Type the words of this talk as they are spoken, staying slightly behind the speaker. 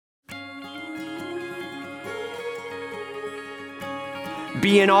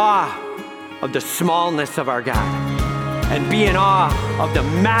be in awe of the smallness of our God and be in awe of the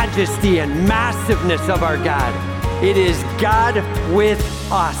majesty and massiveness of our God. It is God with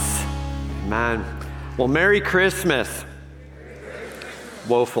us. Amen. Well, Merry Christmas.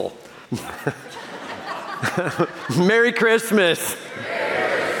 Woeful. Merry Christmas.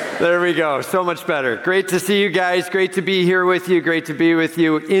 There we go. So much better. Great to see you guys. Great to be here with you. Great to be with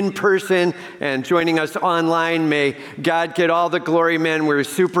you in person and joining us online. May God get all the glory, man. We're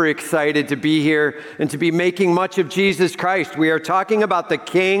super excited to be here and to be making much of Jesus Christ. We are talking about the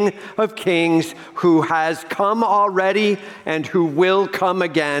King of Kings who has come already and who will come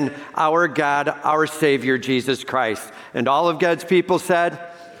again, our God, our Savior, Jesus Christ. And all of God's people said,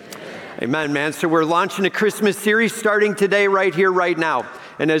 Amen, man. So we're launching a Christmas series starting today, right here, right now.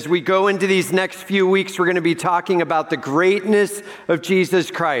 And as we go into these next few weeks, we're going to be talking about the greatness of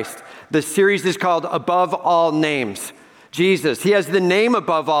Jesus Christ. The series is called Above All Names. Jesus, he has the name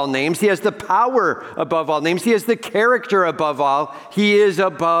above all names. He has the power above all names. He has the character above all. He is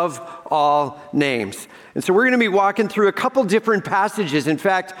above all names. And so we're going to be walking through a couple different passages. In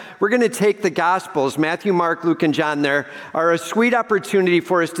fact, we're going to take the Gospels, Matthew, Mark, Luke, and John there, are a sweet opportunity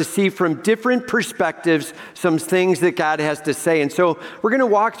for us to see from different perspectives some things that God has to say. And so we're going to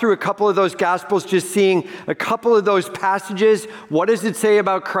walk through a couple of those Gospels, just seeing a couple of those passages. What does it say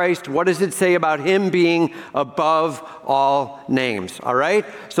about Christ? What does it say about him being above all names? All right?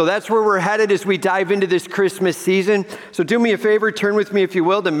 So that's where we're headed as we dive into this Christmas season. So do me a favor, turn with me, if you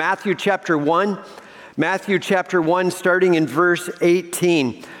will, to Matthew chapter 1. Matthew chapter 1, starting in verse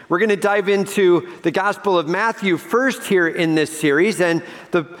 18. We're going to dive into the Gospel of Matthew first here in this series. And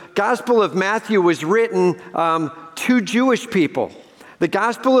the Gospel of Matthew was written to Jewish people. The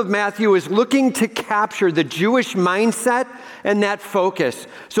Gospel of Matthew is looking to capture the Jewish mindset and that focus.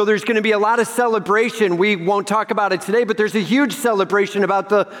 So there's going to be a lot of celebration. We won't talk about it today, but there's a huge celebration about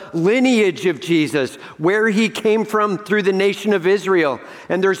the lineage of Jesus, where he came from through the nation of Israel.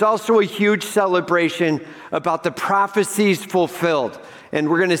 And there's also a huge celebration about the prophecies fulfilled. And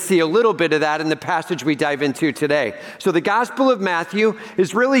we're going to see a little bit of that in the passage we dive into today. So the Gospel of Matthew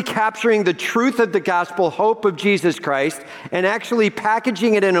is really capturing the truth of the gospel hope of Jesus Christ and actually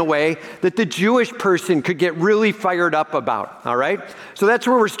packaging it in a way that the Jewish person could get really fired up about, all right? So that's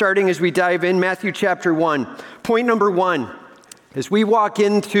where we're starting as we dive in, Matthew chapter 1. Point number 1, as we walk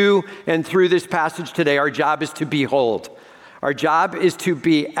into and through this passage today, our job is to behold. Our job is to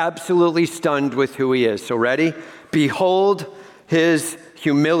be absolutely stunned with who he is. So ready? Behold his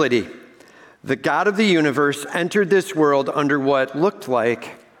humility. The God of the universe entered this world under what looked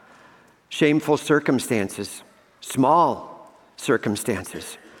like shameful circumstances, small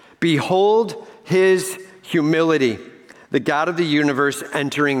circumstances. Behold his humility. The God of the universe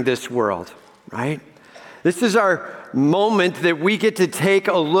entering this world, right? This is our moment that we get to take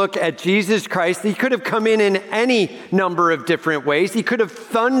a look at Jesus Christ. He could have come in any number of different ways. He could have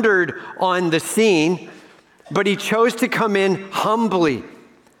thundered on the scene, but he chose to come in humbly,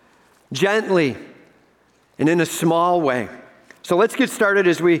 gently, and in a small way. So let's get started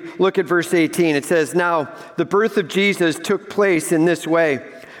as we look at verse 18. It says, "Now the birth of Jesus took place in this way.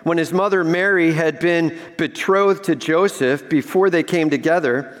 When his mother Mary had been betrothed to Joseph, before they came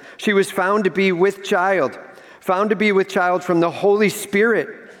together, she was found to be with child from the Holy Spirit.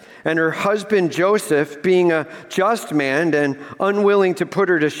 And her husband Joseph, being a just man and unwilling to put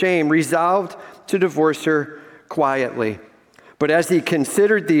her to shame, resolved to divorce her quietly. But as he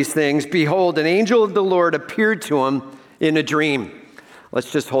considered these things, behold, an angel of the Lord appeared to him in a dream."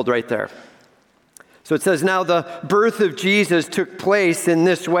 Let's just hold right there. So it says, now the birth of Jesus took place in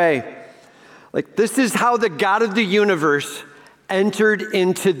this way. Like, this is how the God of the universe entered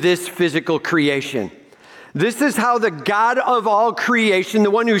into this physical creation. This is how the God of all creation,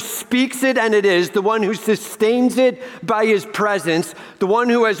 the one who speaks it and it is, the one who sustains it by his presence, the one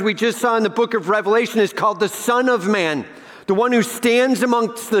who, as we just saw in the book of Revelation, is called the Son of Man, the one who stands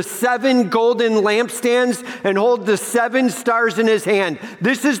amongst the 7 golden lampstands and holds the 7 stars in his hand.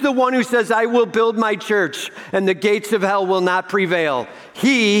 This is the one who says, I will build my church and the gates of hell will not prevail.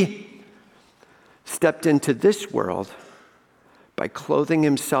 He stepped into this world by clothing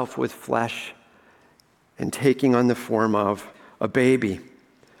himself with flesh and taking on the form of a baby.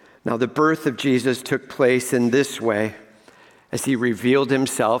 Now, the birth of Jesus took place in this way as he revealed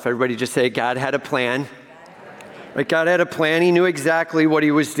himself. Everybody just say, God had a plan. Right? God had a plan. He knew exactly what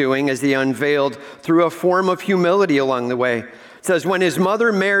he was doing as he unveiled through a form of humility along the way. It says, when his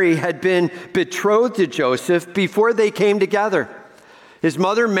mother Mary had been betrothed to Joseph, before they came together. His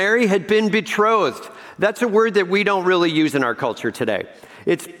mother Mary had been betrothed. That's a word that we don't really use in our culture today.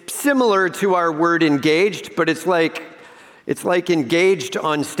 It's similar to our word engaged, but it's It's like engaged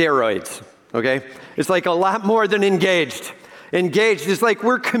on steroids, okay? It's like a lot more than engaged. Engaged is like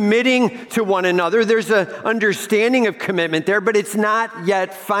we're committing to one another. There's an understanding of commitment there, but it's not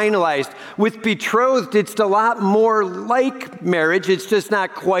yet finalized. With betrothed, it's a lot more like marriage. It's just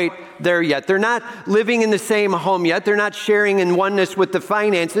not quite there yet. They're not living in the same home yet. They're not sharing in oneness with the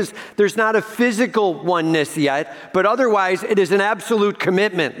finances. There's not a physical oneness yet, but otherwise it is an absolute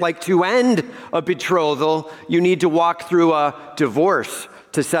commitment. Like to end a betrothal, you need to walk through a divorce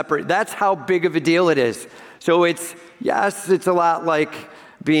to separate. That's how big of a deal it is. So it's a lot like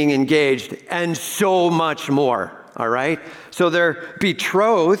being engaged and so much more, all right? So they're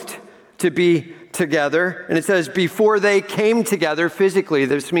betrothed to be together. And it says before they came together physically.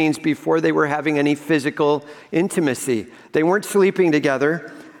 This means before they were having any physical intimacy. They weren't sleeping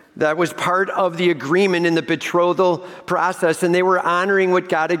together. That was part of the agreement in the betrothal process, and they were honoring what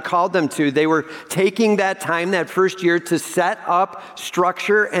God had called them to. They were taking that time, that first year, to set up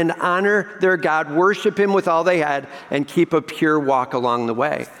structure and honor their God, worship Him with all they had, and keep a pure walk along the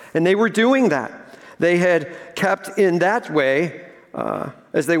way. And they were doing that. They had kept in that way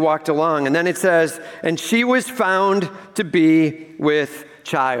as they walked along. And then it says, and she was found to be with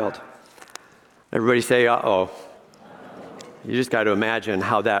child. Everybody say, uh-oh. You just got to imagine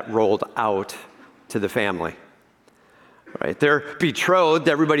how that rolled out to the family, right? They're betrothed.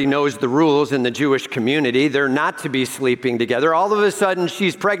 Everybody knows the rules in the Jewish community. They're not to be sleeping together. All of a sudden,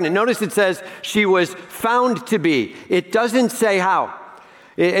 she's pregnant. Notice it says she was found to be. It doesn't say how.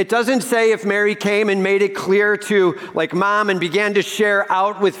 It doesn't say if Mary came and made it clear to like mom and began to share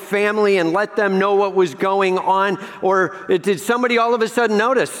out with family and let them know what was going on, or did somebody all of a sudden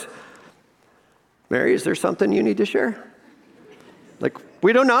notice, Mary, is there something you need to share? Like,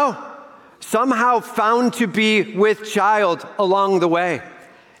 we don't know. Somehow found to be with child along the way.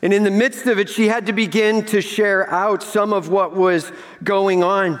 And in the midst of it, she had to begin to share out some of what was going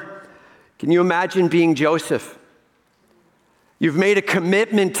on. Can you imagine being Joseph? You've made a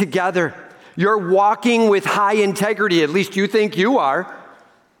commitment together. You're walking with high integrity, at least you think you are.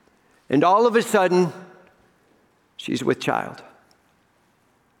 And all of a sudden, she's with child.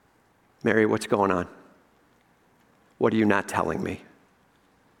 Mary, what's going on? What are you not telling me?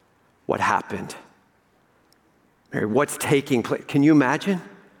 What happened? Mary, what's taking place? Can you imagine?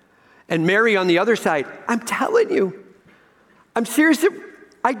 And Mary on the other side, I'm telling you, I'm serious.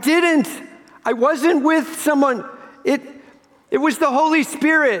 I didn't. I wasn't with someone. It was the Holy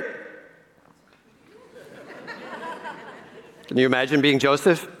Spirit. Can you imagine being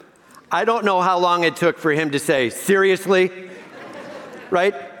Joseph? I don't know how long it took for him to say, seriously?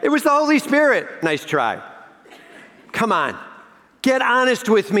 Right? It was the Holy Spirit. Nice try. Come on. Get honest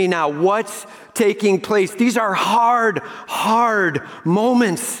with me now. What's taking place? These are hard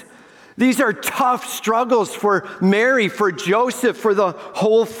moments. These are tough struggles for Mary, for Joseph, for the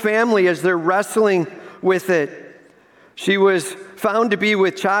whole family as they're wrestling with it. She was found to be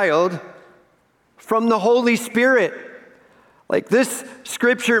with child from the Holy Spirit. Like this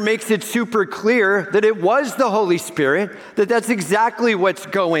scripture makes it super clear that it was the Holy Spirit, that's exactly what's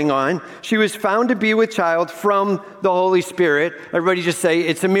going on. She was found to be with child from the Holy Spirit. Everybody just say,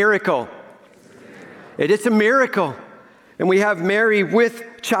 it's a miracle. It is a miracle. And we have Mary with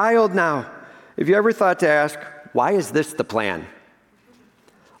child now. Have you ever thought to ask, why is this the plan?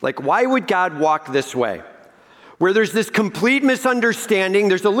 Like, why would God walk this way? Where there's this complete misunderstanding,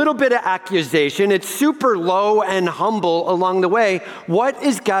 there's a little bit of accusation, it's super low and humble along the way. What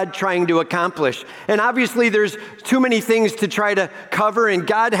is God trying to accomplish? And obviously there's too many things to try to cover, and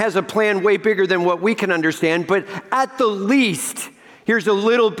God has a plan way bigger than what we can understand, but at the least, here's a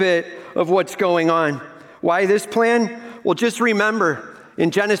little bit of what's going on. Why this plan? Well, just remember, in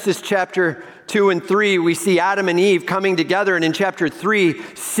Genesis chapter 2 and 3, we see Adam and Eve coming together, and in chapter 3,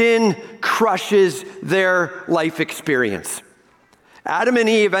 sin crushes their life experience. Adam and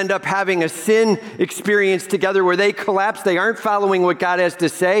Eve end up having a sin experience together where they collapse. They aren't following what God has to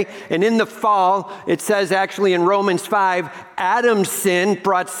say. And in the fall, it says actually in Romans 5, Adam's sin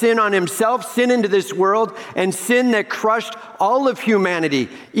brought sin on himself, sin into this world, and sin that crushed all of humanity.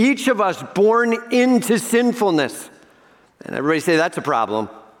 Each of us born into sinfulness. And everybody say, that's a problem.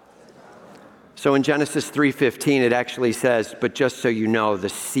 So in Genesis 3:15, it actually says, but just so you know, the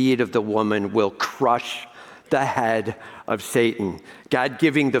seed of the woman will crush the head of Satan. God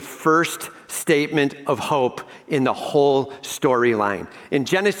giving the first statement of hope in the whole storyline. In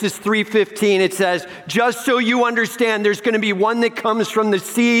Genesis 3:15, it says, just so you understand, there's going to be one that comes from the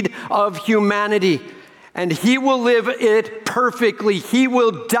seed of humanity. And he will live it perfectly. He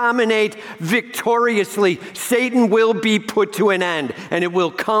will dominate victoriously. Satan will be put to an end, and it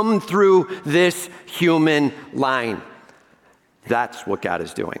will come through this human line. That's what God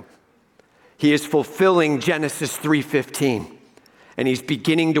is doing. He is fulfilling Genesis 3:15, and he's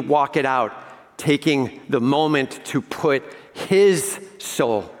beginning to walk it out, taking the moment to put his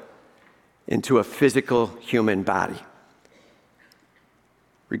soul into a physical human body.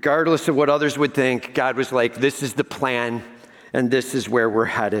 Regardless of what others would think, God was like, this is the plan, and this is where we're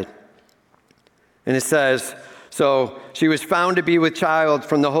headed. And it says, so she was found to be with child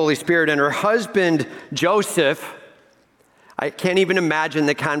from the Holy Spirit, and her husband, Joseph, I can't even imagine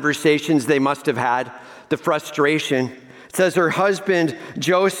the conversations they must have had, the frustration. It says her husband,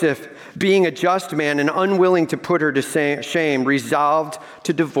 Joseph, being a just man and unwilling to put her to shame, resolved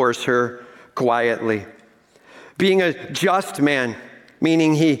to divorce her quietly. Being a just man,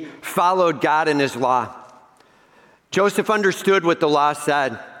 meaning he followed God and his law. Joseph understood what the law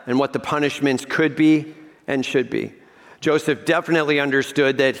said and what the punishments could be and should be. Joseph definitely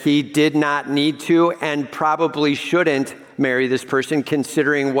understood that he did not need to and probably shouldn't marry this person,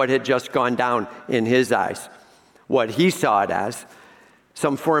 considering what had just gone down in his eyes, what he saw it as.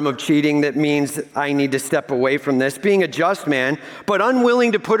 Some form of cheating that means I need to step away from this. Being a just man, but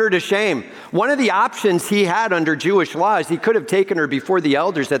unwilling to put her to shame. One of the options he had under Jewish law is he could have taken her before the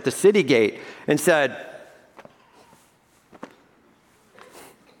elders at the city gate and said,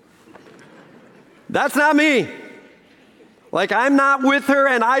 that's not me. Like, I'm not with her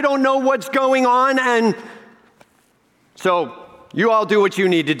and I don't know what's going on, and so you all do what you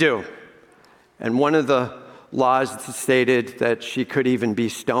need to do. And one of the laws stated that she could even be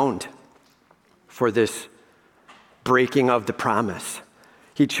stoned for this breaking of the promise.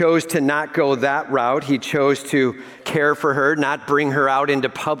 He chose to not go that route. He chose to care for her, not bring her out into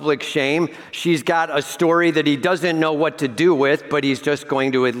public shame. She's got a story that he doesn't know what to do with, but he's just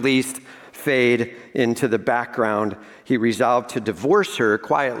going to at least fade into the background. He resolved to divorce her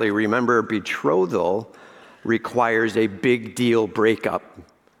quietly. Remember, betrothal requires a big deal breakup,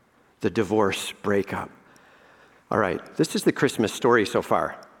 the divorce breakup. All right, this is the Christmas story so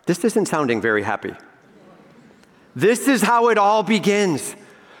far. This isn't sounding very happy. This is how it all begins,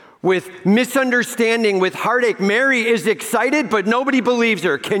 with misunderstanding, with heartache. Mary is excited, but nobody believes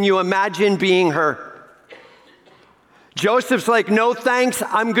her. Can you imagine being her? Joseph's like, no thanks,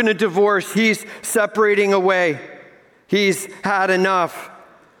 I'm going to divorce. He's separating away. He's had enough.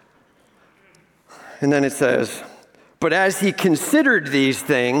 And then it says, but as he considered these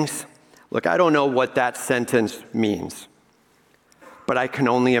things, look, I don't know what that sentence means, but I can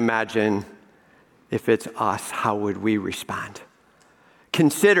only imagine if it's us, how would we respond?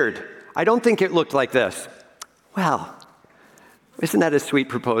 Considered. I don't think it looked like this. Well, isn't that a sweet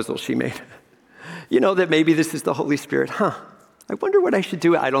proposal she made? You know that maybe this is the Holy Spirit. I wonder what I should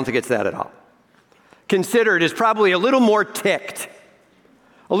do. I don't think it's that at all. Considered is probably a little more ticked.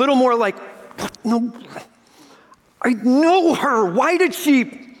 A little more like, no, I know her. Why did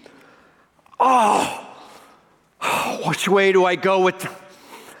she? Which way do I go with?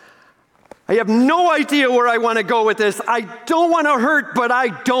 I have no idea where I want to go with this. I don't want to hurt, but I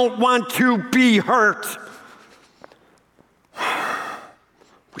don't want to be hurt.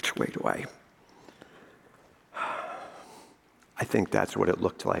 Which way do I? I think that's what it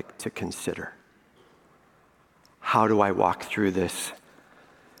looked like to consider. How do I walk through this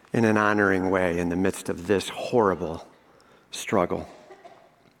in an honoring way in the midst of this horrible struggle?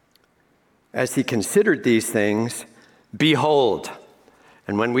 As he considered these things, behold.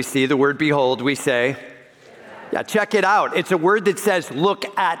 And when we see the word behold, we say, yeah, check it out. It's a word that says,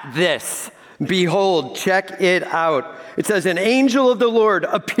 look at this. Behold, check it out. It says, an angel of the Lord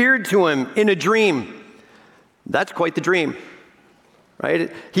appeared to him in a dream. That's quite the dream,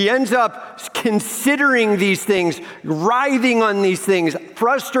 right? He ends up considering these things, writhing on these things,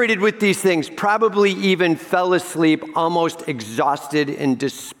 frustrated with these things, probably even fell asleep, almost exhausted in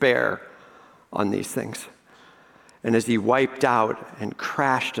despair on these things. And as he wiped out and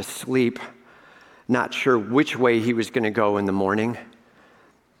crashed asleep, not sure which way he was going to go in the morning,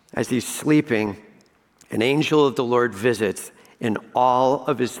 as he's sleeping, an angel of the Lord visits in all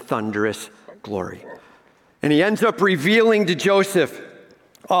of his thunderous glory. And he ends up revealing to Joseph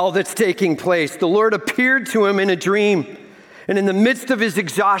all that's taking place. The Lord appeared to him in a dream, and in the midst of his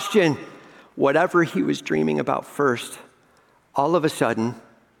exhaustion, whatever he was dreaming about first, all of a sudden,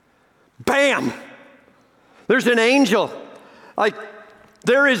 bam! There's an angel. Like,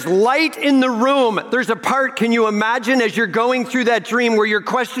 there is light in the room. There's a part, can you imagine, as you're going through that dream where you're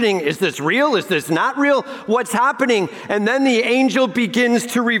questioning, is this real? Is this not real? What's happening? And then the angel begins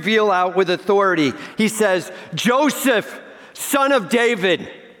to reveal out with authority. He says, Joseph, son of David,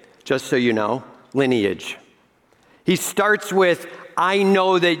 just so you know, lineage. He starts with, I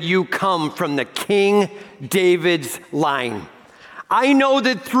know that you come from the King David's line. I know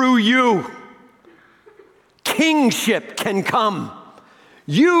that through you, kingship can come.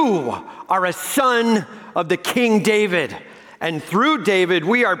 You are a son of the King David, and through David,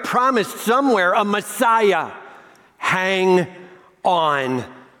 we are promised somewhere a Messiah. Hang on,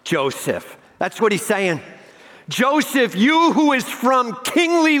 Joseph. That's what he's saying. Joseph, you who is from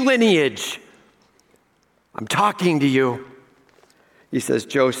kingly lineage, I'm talking to you. He says,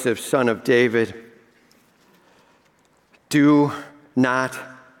 Joseph, son of David, do not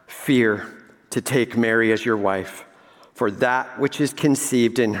fear to take Mary as your wife, for that which is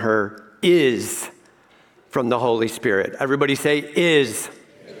conceived in her is from the Holy Spirit. Everybody say, is.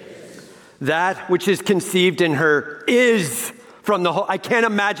 That which is conceived in her is from the I can't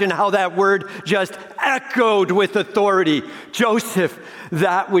imagine how that word just echoed with authority. Joseph,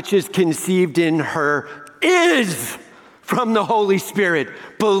 that which is conceived in her is from the Holy Spirit.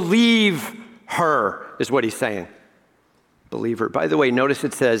 Believe her, is what he's saying. Believe her. By the way, notice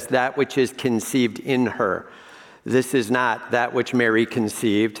it says that which is conceived in her. This is not that which Mary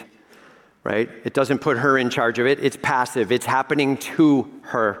conceived, right? It doesn't put her in charge of it. It's passive. It's happening to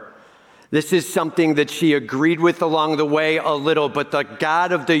her. This is something that she agreed with along the way a little, but the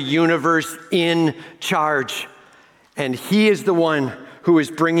God of the universe in charge. And he is the one who is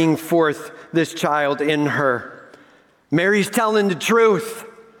bringing forth this child in her. Mary's telling the truth.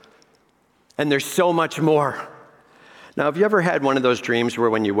 And there's so much more. Now, have you ever had one of those dreams where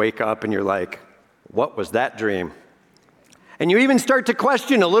when you wake up and you're like, what was that dream? And you even start to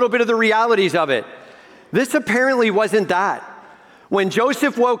question a little bit of the realities of it. This apparently wasn't that. When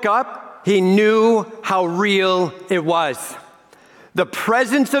Joseph woke up, he knew how real it was. The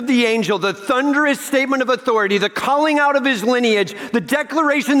presence of the angel, the thunderous statement of authority, the calling out of his lineage, the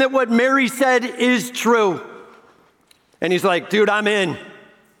declaration that what Mary said is true. And he's like, dude, I'm in.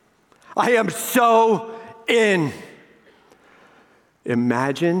 I am so in.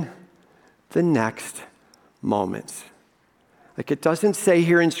 Imagine the next moments. Like it doesn't say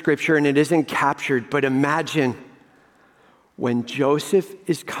here in Scripture and it isn't captured, but imagine when Joseph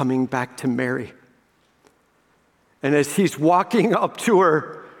is coming back to Mary. And as he's walking up to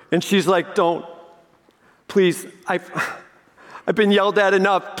her, and she's like, don't, please, I've been yelled at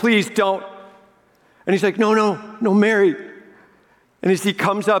enough, please don't. And he's like, no, Mary. And as he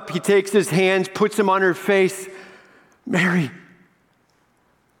comes up, he takes his hands, puts them on her face. Mary,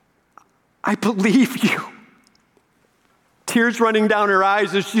 I believe you. Tears running down her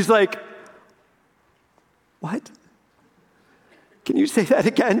eyes as she's like, what? Can you say that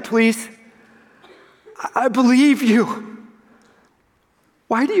again, please? I believe you.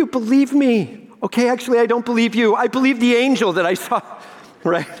 Why do you believe me? Okay, actually, I don't believe you. I believe the angel that I saw,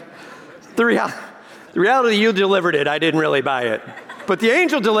 right? The reality, you delivered it. I didn't really buy it. But the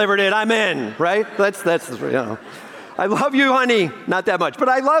angel delivered it. I'm in, right? That's I love you, honey. Not that much, but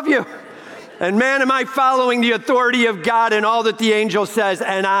I love you. And man, am I following the authority of God and all that the angel says,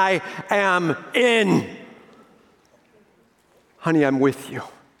 and I am in. Honey, I'm with you.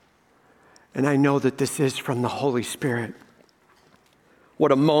 And I know that this is from the Holy Spirit.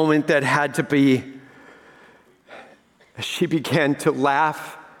 What a moment that had to be as she began to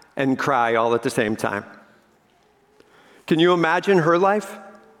laugh and cry all at the same time. Can you imagine her life?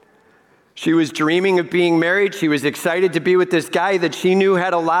 She was dreaming of being married. She was excited to be with this guy that she knew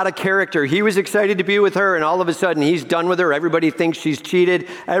had a lot of character. He was excited to be with her, and all of a sudden he's done with her. Everybody thinks she's cheated.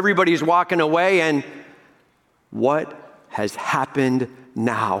 Everybody's walking away, and what has happened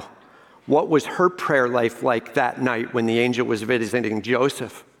now? What was her prayer life like that night when the angel was visiting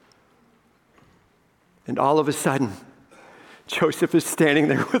Joseph? And all of a sudden, Joseph is standing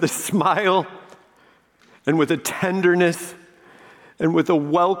there with a smile and with a tenderness and with a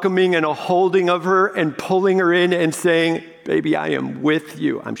welcoming and a holding of her and pulling her in and saying, baby, I am with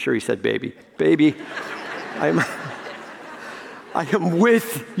you. I'm sure he said baby. Baby, I am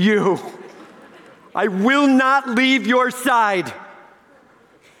with you. I will not leave your side.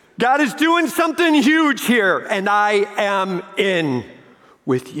 God is doing something huge here, and I am in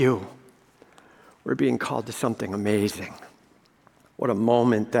with you. We're being called to something amazing. What a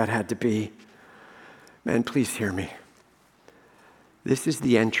moment that had to be. Man, please hear me. This is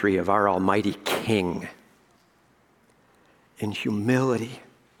the entry of our Almighty King in humility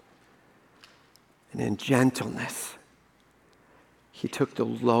and in gentleness. He took the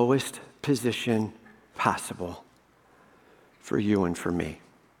lowest position possible for you and for me.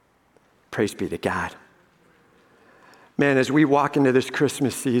 Praise be to God. Man, as we walk into this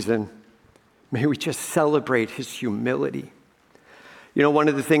Christmas season, may we just celebrate his humility. You know, one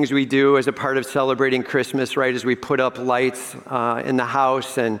of the things we do as a part of celebrating Christmas, right, is we put up lights in the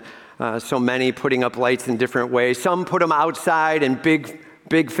house, and so many putting up lights in different ways. Some put them outside in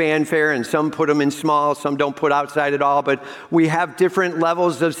big fanfare, and some put them in small. Some don't put outside at all. But we have different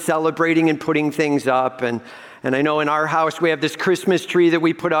levels of celebrating and putting things up. And I know in our house we have this Christmas tree that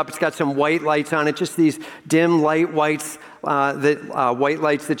we put up. It's got some white lights on it, just these dim white lights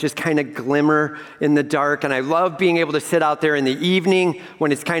that just kind of glimmer in the dark. And I love being able to sit out there in the evening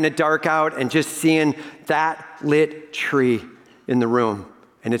when it's kind of dark out and just seeing that lit tree in the room.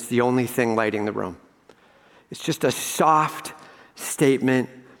 And it's the only thing lighting the room. It's just a soft statement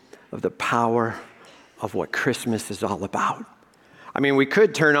of the power of what Christmas is all about. I mean, we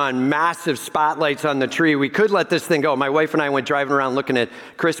could turn on massive spotlights on the tree. We could let this thing go. My wife and I went driving around looking at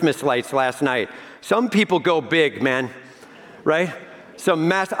Christmas lights last night. Some people go big, man, right?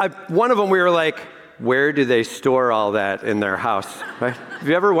 One of them, we were like, where do they store all that in their house, right? Have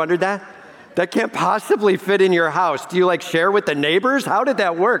you ever wondered that? That can't possibly fit in your house. Do you share with the neighbors? How did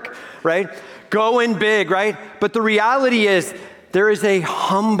that work, right? Going big, right? But the reality is there is a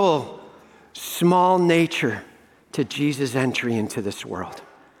humble, small nature to Jesus' entry into this world.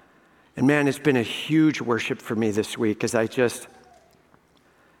 And man, it's been a huge worship for me this week as I just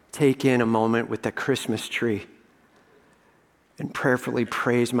take in a moment with the Christmas tree and prayerfully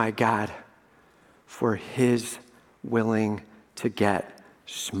praise my God for his willing to get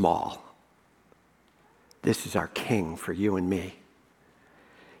small. This is our King for you and me.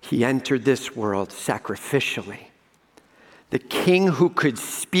 He entered this world sacrificially. The King who could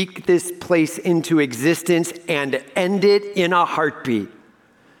speak this place into existence and end it in a heartbeat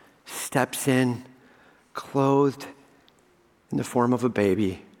steps in, clothed in the form of a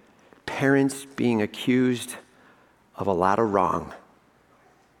baby, parents being accused of a lot of wrong,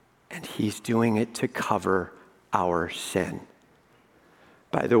 and he's doing it to cover our sin.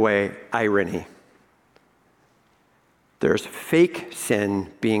 By the way, irony. There's fake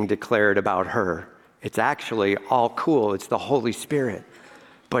sin being declared about her. It's actually all cool. It's the Holy Spirit.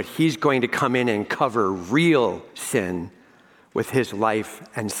 But he's going to come in and cover real sin with his life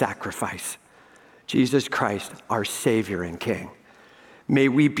and sacrifice. Jesus Christ, our Savior and King. May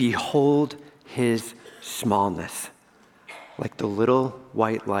we behold his smallness like the little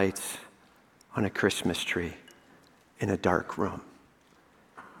white lights on a Christmas tree in a dark room.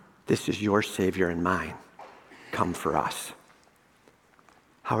 This is your Savior and mine. Come for us.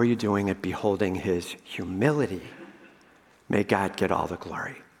 How are you doing at beholding his humility? May God get all the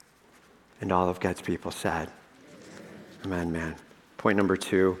glory. And all of God's people said, amen, man. Point number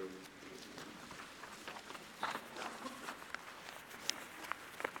 2.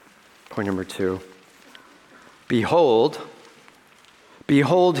 Point number 2. Behold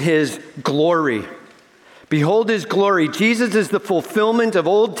his glory. Behold his glory. Jesus is the fulfillment of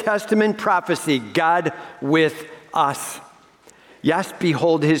Old Testament prophecy, God with us. Yes,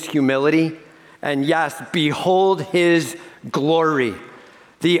 behold his humility, and yes, behold his glory.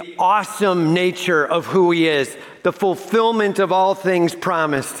 The awesome nature of who he is, the fulfillment of all things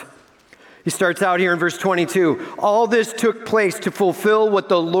promised. He starts out here in verse 22. All this took place to fulfill what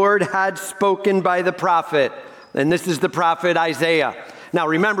the Lord had spoken by the prophet. And this is the prophet Isaiah. Now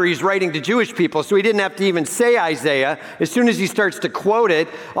remember, he's writing to Jewish people, so he didn't have to even say Isaiah. As soon as he starts to quote it,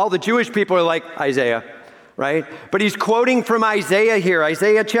 all the Jewish people are like, Isaiah, right? But he's quoting from Isaiah here,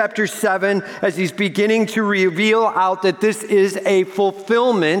 Isaiah chapter 7, as he's beginning to reveal out that this is a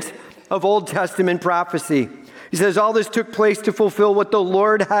fulfillment of Old Testament prophecy. He says, all this took place to fulfill what the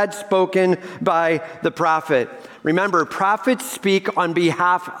Lord had spoken by the prophet. Remember, prophets speak on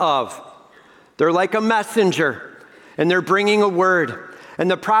behalf of. They're like a messenger, and they're bringing a word. And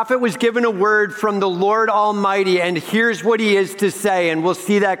the prophet was given a word from the Lord Almighty, and here's what he is to say, and we'll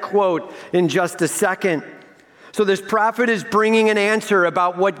see that quote in just a second. So this prophet is bringing an answer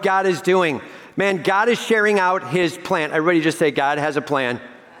about what God is doing. Man, God is sharing out his plan. Everybody just say, God has a plan.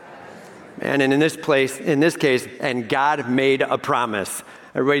 And in this case, and God made a promise.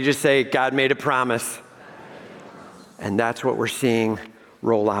 Everybody just say, God made a promise. And that's what we're seeing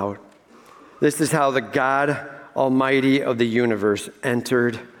roll out. This is how the God Almighty of the universe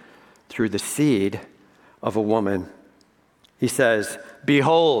entered through the seed of a woman. He says,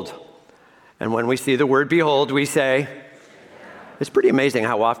 behold. And when we see the word behold, we say, it's pretty amazing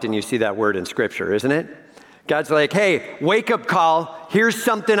how often you see that word in Scripture, isn't it? God's like, hey, wake up call. Here's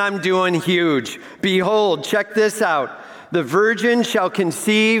something I'm doing huge. Behold, check this out. The virgin shall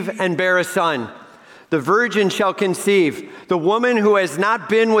conceive and bear a son. The virgin shall conceive. The woman who has not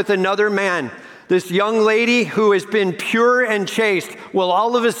been with another man, this young lady who has been pure and chaste, will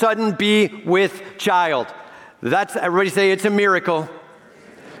all of a sudden be with child. Everybody say it's a miracle.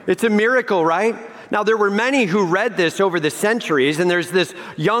 It's a miracle, right? Now, there were many who read this over the centuries, and there's this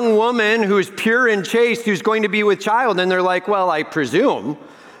young woman who's pure and chaste who's going to be with child, and they're like, well, I presume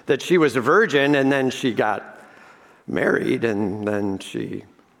that she was a virgin, and then she got married, and then she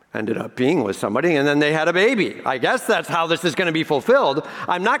ended up being with somebody, and then they had a baby. I guess that's how this is going to be fulfilled.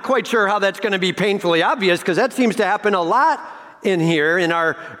 I'm not quite sure how that's going to be painfully obvious, because that seems to happen a lot in here in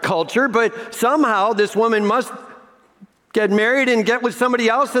our culture, but somehow this woman must get married and get with somebody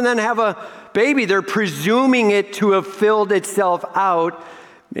else and then have a baby. They're presuming it to have filled itself out,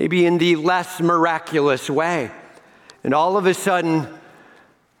 maybe in the less miraculous way. And all of a sudden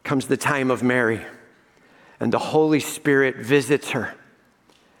comes the time of Mary, and the Holy Spirit visits her,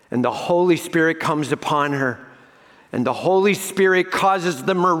 and the Holy Spirit comes upon her, and the Holy Spirit causes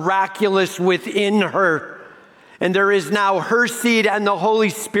the miraculous within her. And there is now her seed and the Holy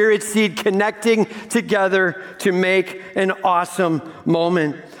Spirit's seed connecting together to make an awesome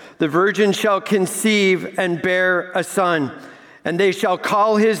moment. The virgin shall conceive and bear a son, and they shall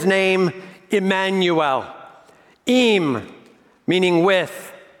call his name Emmanuel. Im, meaning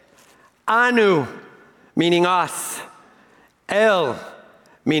with. Anu, meaning us. El,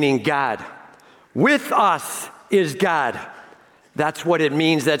 meaning God. With us is God. That's what it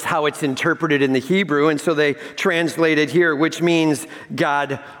means. That's how it's interpreted in the Hebrew. And so they translate it here, which means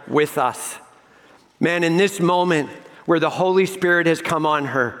God with us. Man, in this moment where the Holy Spirit has come on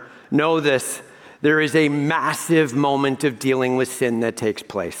her, know this, there is a massive moment of dealing with sin that takes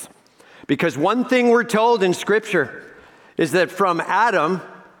place. Because one thing we're told in Scripture is that from Adam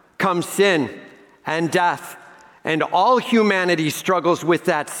comes sin and death. And all humanity struggles with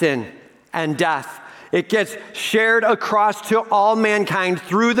that sin and death. It gets shared across to all mankind.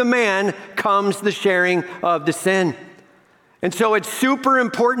 Through the man comes the sharing of the sin. And so it's super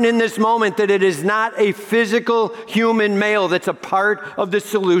important in this moment that it is not a physical human male that's a part of the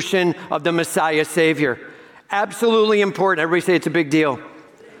solution of the Messiah Savior. Absolutely important. Everybody say it's a big deal.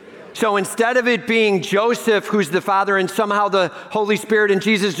 So instead of it being Joseph, who's the father, and somehow the Holy Spirit and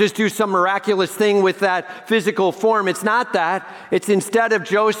Jesus just do some miraculous thing with that physical form, it's not that. It's instead of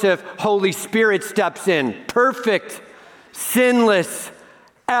Joseph, Holy Spirit steps in. Perfect, sinless,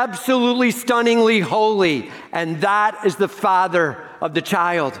 absolutely stunningly holy. And that is the father of the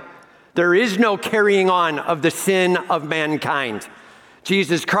child. There is no carrying on of the sin of mankind.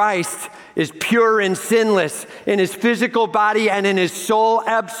 Jesus Christ is pure and sinless in his physical body and in his soul,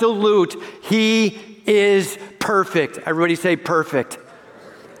 absolute. He is perfect. Everybody say perfect.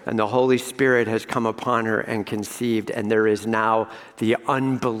 And the Holy Spirit has come upon her and conceived, and there is now the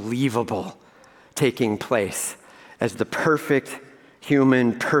unbelievable taking place as the perfect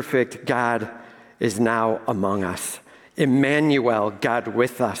human, perfect God is now among us. Emmanuel, God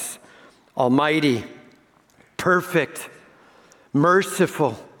with us. Almighty, perfect,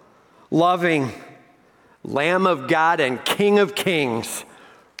 merciful, loving, Lamb of God and King of Kings,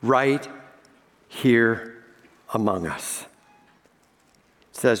 right here among us.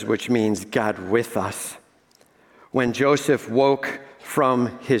 It says, which means God with us. When Joseph woke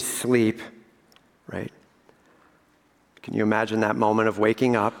from his sleep, right? Can you imagine that moment of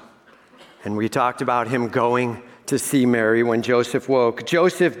waking up? And we talked about him going to see Mary when Joseph woke.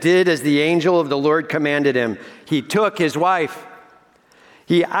 Joseph did as the angel of the Lord commanded him. He took his wife.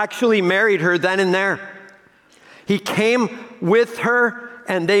 He actually married her then and there. He came with her,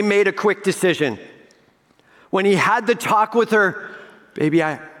 and they made a quick decision. When he had the talk with her, baby,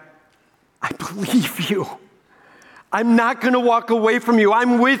 I believe you. I'm not going to walk away from you.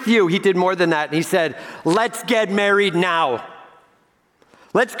 I'm with you. He did more than that. And he said, let's get married now.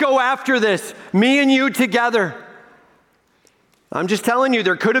 Let's go after this, me and you together. I'm just telling you,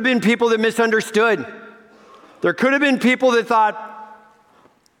 there could have been people that misunderstood. There could have been people that thought,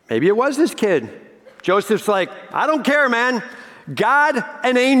 maybe it was this kid. Joseph's like, I don't care, man. God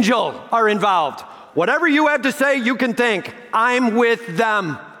and angel are involved. Whatever you have to say, you can think. I'm with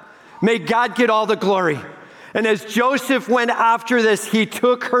them. May God get all the glory. And as Joseph went after this, he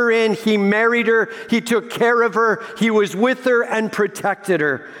took her in, he married her, he took care of her, he was with her and protected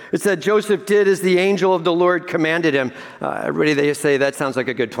her. It said Joseph did as the angel of the Lord commanded him. Everybody, they say that sounds like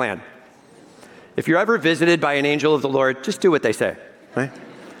a good plan. If you're ever visited by an angel of the Lord, just do what they say, right?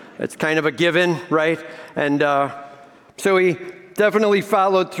 It's kind of a given, right? And so he definitely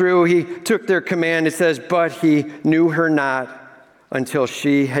followed through. He took their command. It says, but he knew her not until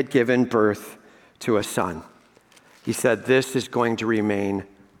she had given birth to a son. He said, this is going to remain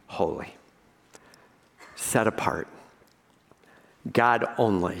holy, set apart, God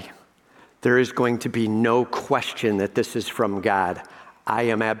only. There is going to be no question that this is from God. I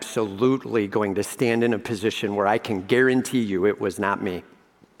am absolutely going to stand in a position where I can guarantee you it was not me.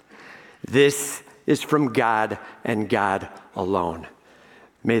 This is from God and God alone.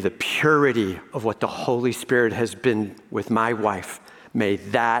 May the purity of what the Holy Spirit has been with my wife, may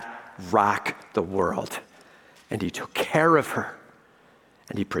that rock the world. And he took care of her,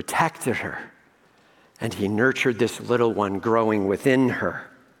 and he protected her, and he nurtured this little one growing within her.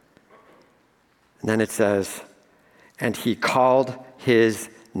 And then it says, and he called his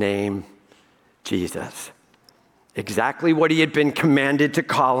name Jesus. Exactly what he had been commanded to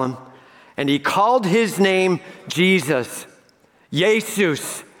call him. And he called his name Jesus.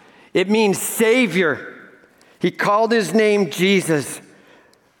 Jesus. It means Savior. He called his name Jesus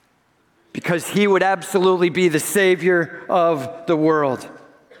because he would absolutely be the Savior of the world.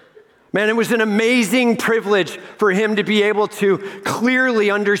 Man, it was an amazing privilege for him to be able to clearly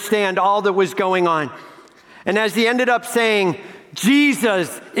understand all that was going on. And as he ended up saying,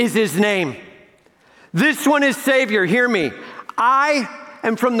 Jesus is his name. This one is Savior. Hear me. I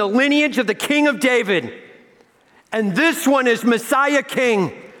am from the lineage of the King of David. And this one is Messiah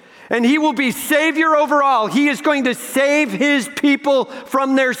King. And he will be Savior over all. He is going to save his people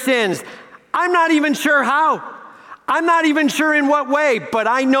from their sins. I'm not even sure how. I'm not even sure in what way, but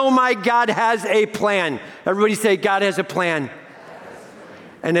I know my God has a plan. Everybody say, God has a plan.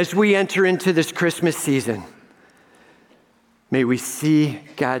 And as we enter into this Christmas season, may we see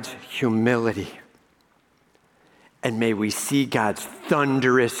God's humility, and may we see God's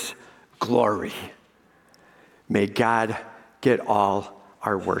thunderous glory. May God get all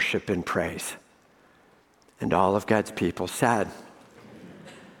our worship and praise. And all of God's people said,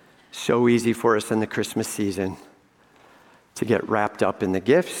 so easy for us in the Christmas season to get wrapped up in the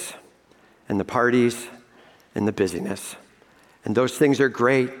gifts and the parties and the busyness. And those things are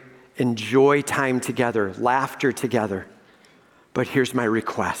great. Enjoy time together, laughter together. But here's my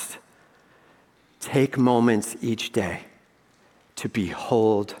request. Take moments each day to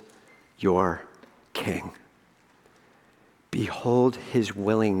behold your King. Behold his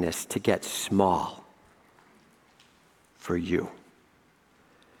willingness to get small for you.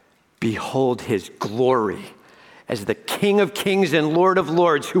 Behold his glory as the King of Kings and Lord of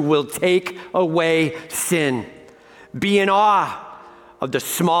Lords who will take away sin. Be in awe of the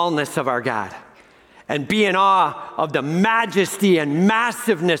smallness of our God, and be in awe of the majesty and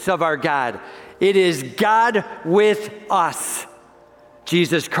massiveness of our God. It is God with us,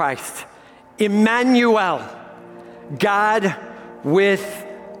 Jesus Christ. Emmanuel, God with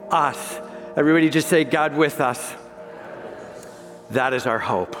us. Everybody just say, God with us. That is our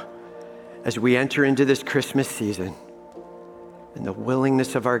hope as we enter into this Christmas season, and the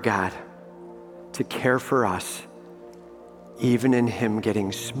willingness of our God to care for us, even in him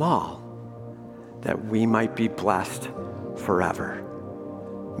getting small, that we might be blessed forever.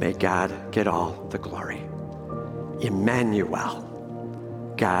 May God get all the glory.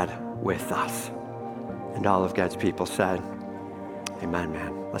 Emmanuel, God with us. And all of God's people said, amen,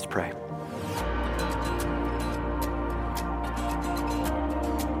 man. Let's pray.